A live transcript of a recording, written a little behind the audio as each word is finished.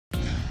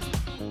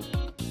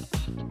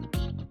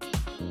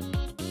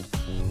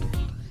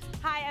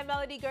Hi, I'm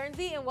Melody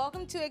Guernsey, and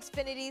welcome to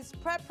Xfinity's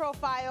Prep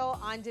Profile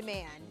on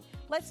Demand.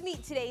 Let's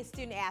meet today's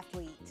student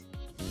athlete.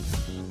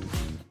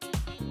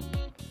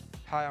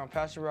 Hi, I'm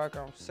Pastor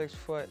Rucker. I'm 6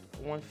 foot,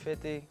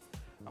 150.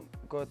 I'm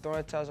going to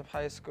Thornton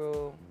High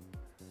School.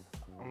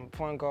 I'm a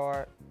point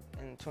guard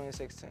in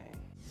 2016.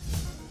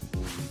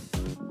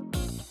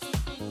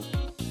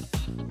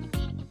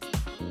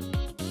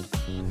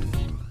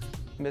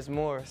 Miss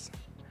Morris,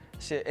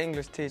 she's an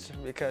English teacher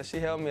because she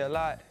helped me a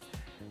lot.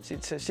 She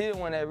the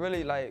one that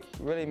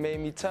really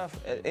made me tough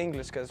at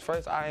English, because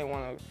first I didn't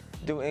want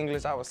to do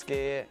English, I was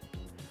scared.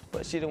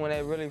 But she the one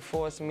that really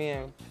forced me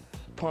and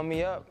pumped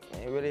me up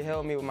and really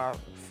helped me with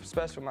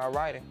especially my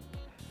writing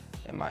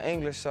and my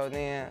English. So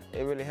then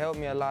it really helped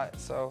me a lot.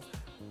 So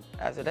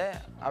after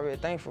that, I'm really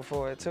thankful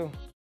for it too.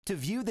 To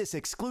view this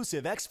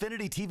exclusive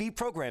Xfinity TV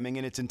programming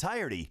in its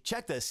entirety,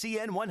 check the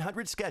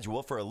CN100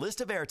 schedule for a list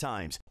of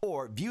airtimes,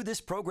 or view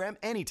this program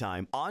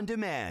anytime on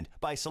demand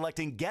by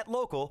selecting Get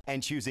Local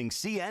and choosing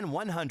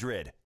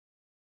CN100.